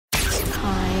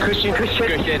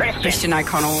Christian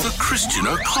O'Connell. The Christian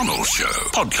O'Connell Show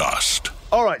podcast.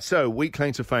 All right, so week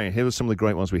claim to fame. Here are some of the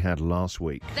great ones we had last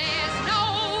week. There's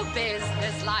no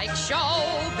business like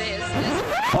show business.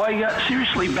 I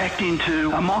seriously backed into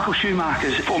Michael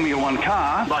Schumacher's Formula One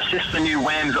car. My sister knew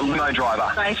Wham's a limo driver.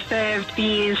 I served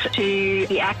beers to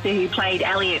the actor who played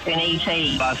Elliot in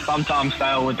E.T. I sometimes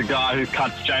sail with the guy who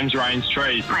cuts James Rain's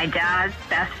trees. My dad's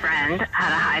best friend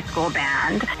had a high school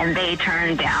band, and they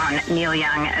turned down Neil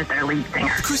Young as their lead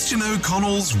singer. Christian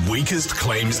O'Connell's weakest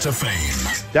claims to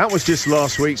fame. That was just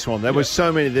last week's one. There were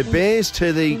so many. The beers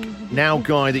to the now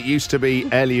guy that used to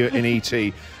be Elliot in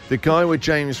E.T., the guy with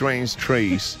James Rain's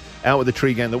trees, out with the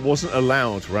tree gang that wasn't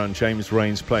allowed around James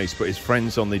Rain's place, but his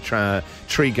friends on the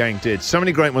tree gang did. So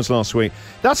many great ones last week.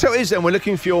 That's how it is then. We're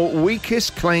looking for your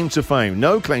weakest claim to fame.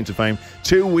 No claim to fame.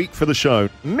 Too weak for the show.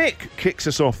 Mick kicks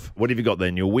us off. What have you got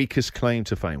then? Your weakest claim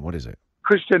to fame. What is it?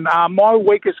 Christian, my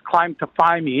weakest claim to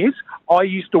fame is I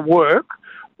used to work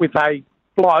with a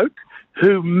bloke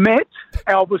who met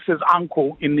Elvis's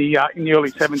uncle in the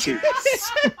early 70s.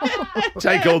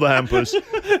 Take all the hampers.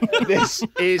 This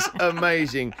is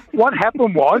amazing. What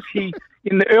happened was in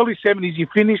the early 70s, he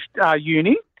finished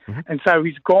uni, and so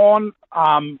he's gone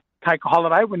take a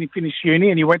holiday when he finished uni,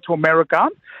 and he went to America,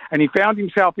 and he found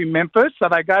himself in Memphis, so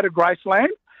they go to Graceland,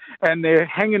 and they're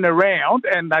hanging around,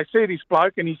 and they see this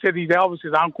bloke, and he said he's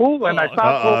Elvis's uncle, and they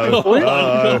start talking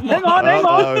to him. Hang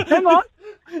on.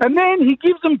 And then he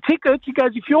gives them tickets. He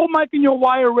goes, if you're making your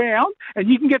way around and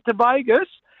you can get to Vegas,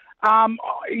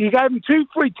 he gave them 2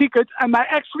 free tickets, and they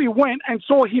actually went and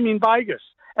saw him in Vegas.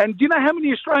 And do you know how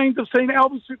many Australians have seen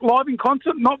Elvis live in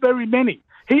concert? Not very many.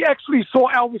 He actually saw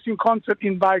Elvis in concert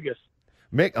in Vegas.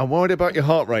 Mick, I'm worried about your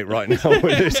heart rate right now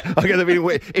with this.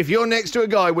 If you're next to a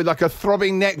guy with like a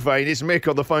throbbing neck vein, it's Mick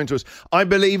on the phone to us. I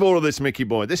believe all of this, Mickey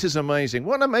boy. This is amazing.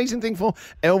 What an amazing thing for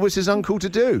Elvis's uncle to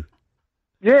do.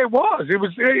 Yeah, it was. It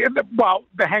was. Well,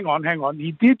 hang on.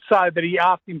 He did say that he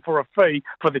asked him for a fee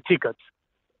for the tickets.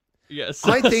 Yes,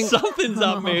 I think something's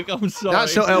up, Mick. I'm sorry.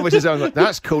 That's not Elvis's uncle.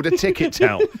 That's called a ticket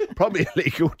tout. Probably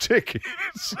illegal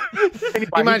tickets.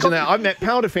 Anyway, Imagine that. I've met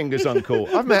Powderfinger's uncle.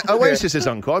 I've met Oasis's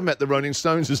uncle. I've met the Rolling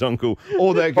Stones' uncle.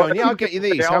 Or they're going, yeah, I'll get you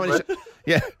these. How many?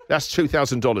 Yeah, that's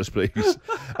 $2,000, please.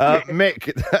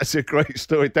 Mick, that's a great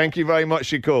story. Thank you very much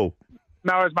for your call.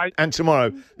 No worries, mate. And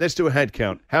tomorrow, let's do a head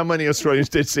count. How many Australians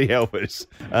did see Elvis?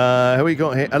 Who we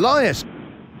got here? Elias.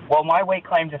 Well, my weak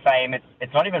claim to fame,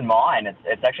 it's not even mine.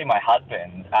 It's actually my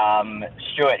husband,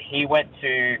 Stuart. He went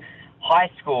to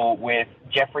high school with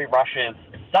Jeffrey Rush's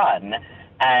son,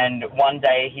 and one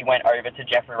day he went over to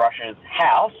Jeffrey Rush's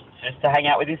house just to hang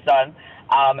out with his son,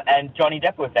 and Johnny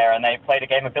Depp was there, and they played a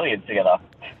game of billiards together.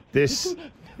 This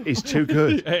is too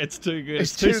good. Yeah, it's too good.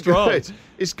 It's too strong. Good.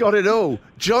 It's got it all.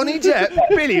 Johnny Depp,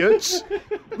 billiards.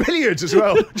 Billiards as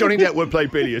well. Johnny Depp would play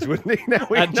billiards, wouldn't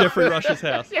he? At Jeffrey Rush's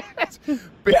house. Yes.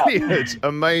 Billiards.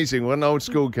 Amazing. What an old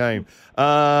school game.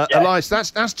 Elias,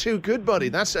 that's too good, buddy.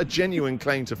 That's a genuine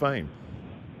claim to fame.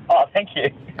 Oh, thank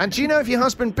you. And do you know if your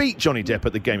husband beat Johnny Depp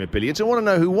at the game of billiards? I want to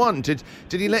know who won. Did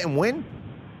he let him win?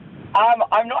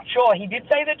 I'm not sure. He did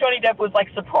say that Johnny Depp was,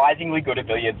 surprisingly good at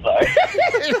billiards, though.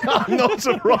 I'm not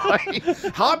surprised.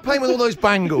 Hard playing with all those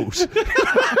bangles. The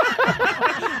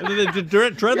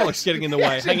dreadlocks getting in the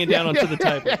way, hanging down onto the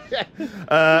table.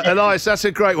 Elias, that's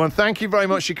a great one. Thank you very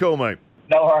much for your call, mate.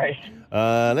 No worries.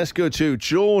 Let's go to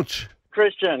George.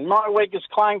 Christian, my weakest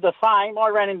claim to fame, I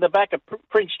ran in the back of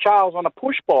Prince Charles on a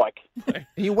push bike.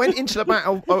 You went into the back.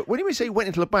 When do we say you went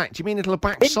into the back? Do you mean into the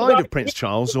back side of Prince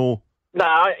Charles, or?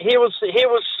 No, he was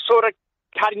sort of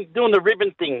doing the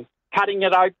ribbon thing, cutting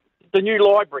it out, the new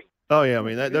library. Oh, yeah, I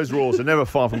mean, those rules are never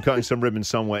far from cutting some ribbon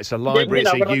somewhere. It's a library,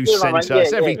 it's a youth centre, Yeah,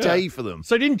 it's every day for them.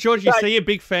 So didn't Georgie see a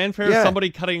big fanfare of somebody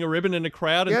cutting a ribbon in a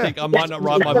crowd and think, I might not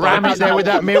ride my Ram bike? it there with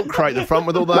that milk crate at the front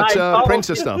with all that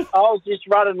printer stuff. I was just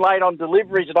running late on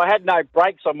deliveries and I had no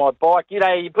brakes on my bike. You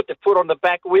know, you put the foot on the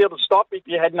back wheel to stop if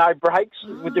you had no brakes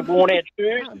with the worn-out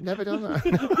shoes. I've never done that.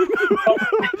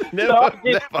 Never.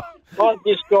 I've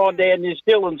just gone down this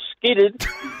hill and skidded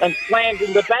and slammed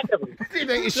in the back of it. Do you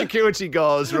think your security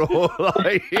guards are all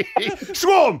like,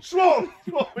 Swarm!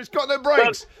 It's got no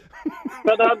brakes.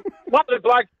 But one of the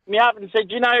blokes me up and said,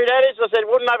 "Do you know who that is?" I said,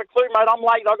 "Wouldn't have a clue, mate. I'm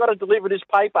late. I've got to deliver this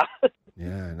paper."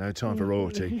 Yeah, no time for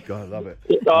royalty. Gotta love it.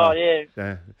 Oh,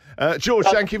 yeah. George,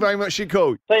 thank you very much for your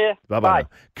call. See ya. Bye-bye. Bye.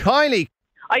 Kylie.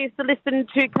 I used to listen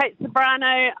to Kate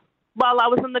Sobrano while I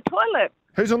was on the toilet.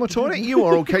 Who's on the toilet? You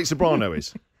are, or Kate Sobrano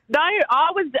is? No,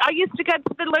 I used to go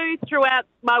to the loo throughout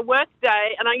my work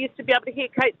day, and I used to be able to hear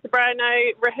Kate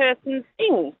Sobrano rehearse and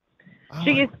sing.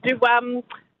 She used to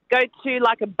go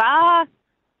to a bar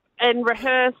and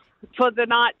rehearse for the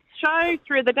night's show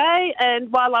through the day,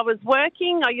 and while I was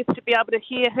working, I used to be able to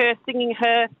hear her singing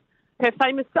her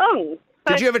famous songs.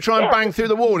 So, did you ever try and bang through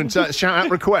the wall and shout out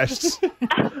requests?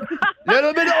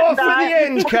 Little bit off at the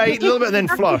end, Kate. A little bit, and then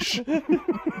flush.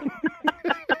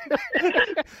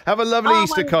 Have a lovely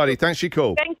Easter, Kylie. Thanks for your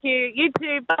call. Thank you. You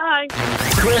too. Bye.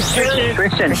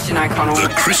 Christian O'Connell.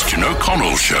 The Christian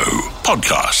O'Connell Show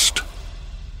podcast.